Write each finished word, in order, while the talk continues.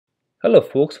Hello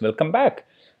folks, welcome back.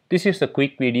 This is a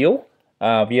quick video.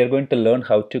 We are going to learn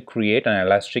how to create an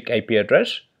elastic IP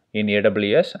address in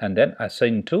AWS and then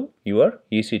assign to your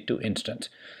EC2 instance.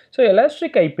 So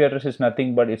elastic IP address is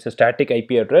nothing but it's a static IP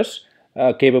address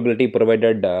capability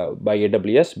provided by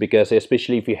AWS, because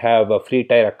especially if you have a free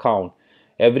tier account,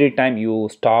 every time you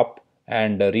stop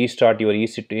and restart your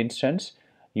EC2 instance,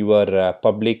 your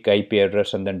public IP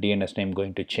address and then DNS name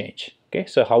going to change. Okay,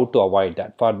 so how to avoid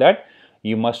that? For that,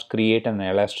 you must create an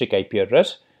elastic IP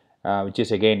address, which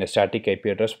is again a static IP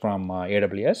address from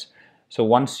AWS. So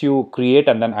once you create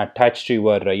and then attach to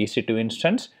your EC2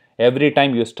 instance, every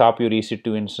time you stop your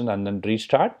EC2 instance and then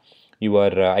restart, your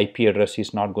IP address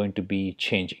is not going to be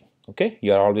changing. Okay,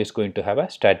 you are always going to have a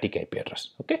static IP address.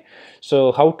 Okay,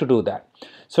 so how to do that?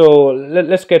 So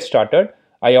let's get started.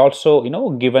 I also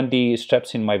given the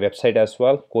steps in my website as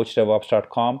well,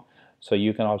 coachdevops.com. So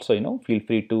you can also feel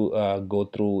free to go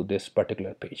through this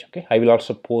particular page. Okay, I will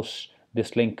also post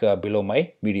this link below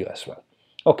my video as well.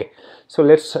 Okay, so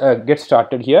let's get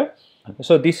started here.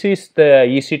 So this is the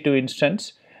EC2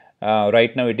 instance.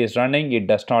 Right now it is running. It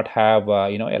does not have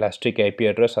elastic IP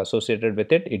address associated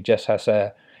with it. It just has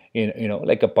a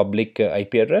like a public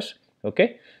IP address.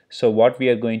 Okay, so what we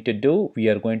are going to do, we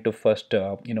are going to first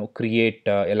create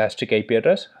elastic IP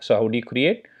address. So how do you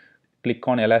create? Click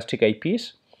on elastic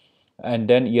IPs, and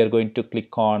then you are going to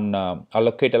click on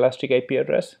allocate elastic IP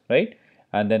address, right?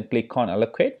 And then click on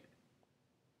allocate.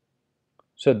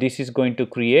 So this is going to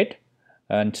create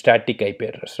a static IP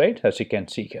address, right? As you can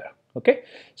see here. Okay,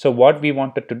 so what we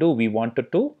wanted to do, we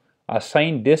wanted to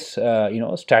assign this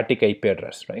static IP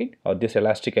address, right, or this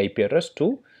elastic IP address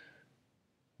to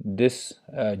this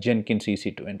Jenkins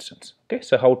EC2 instance. Okay,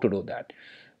 so how to do that?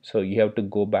 So you have to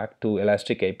go back to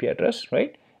elastic IP address,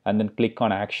 right, and then click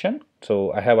on action.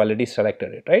 So I have already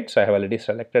selected it, right? So I have already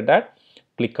selected that.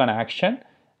 Click on action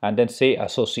and then say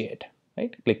associate,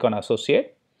 right? Click on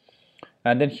associate,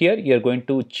 and then here you are going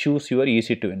to choose your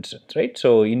EC2 instance, right?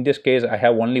 So in this case I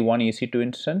have only one EC2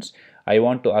 instance. I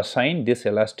want to assign this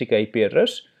elastic IP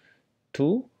address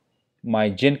to my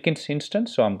Jenkins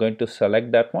instance, so I'm going to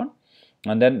select that one.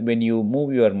 And then when you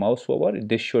move your mouse over,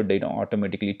 this should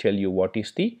automatically tell you what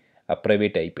is the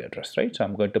private IP address, right? So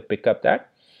I'm going to pick up that,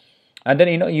 and then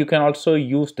you can also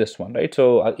use this one, right?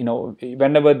 So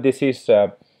whenever this is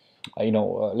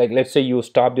like let's say you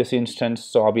stop this instance,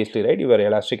 so obviously, right, your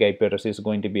elastic IP address is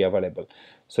going to be available.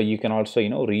 So you can also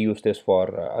reuse this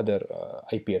for other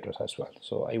IP address as well.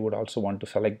 So I would also want to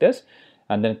select this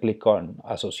and then click on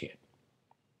associate.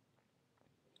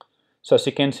 So as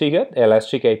you can see here, the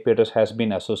elastic IP address has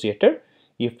been associated.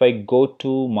 If I go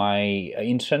to my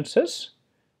instances,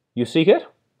 you see here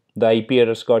the IP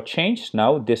address got changed.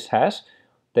 Now this has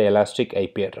the elastic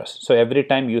IP address. So every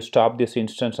time you stop this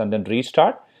instance and then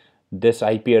restart, this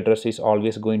IP address is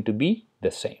always going to be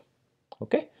the same.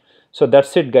 Okay, so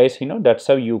that's it, guys. That's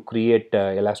how you create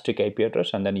elastic IP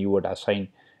address and then you would assign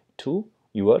to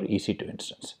your EC2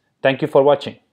 instance. Thank you for watching.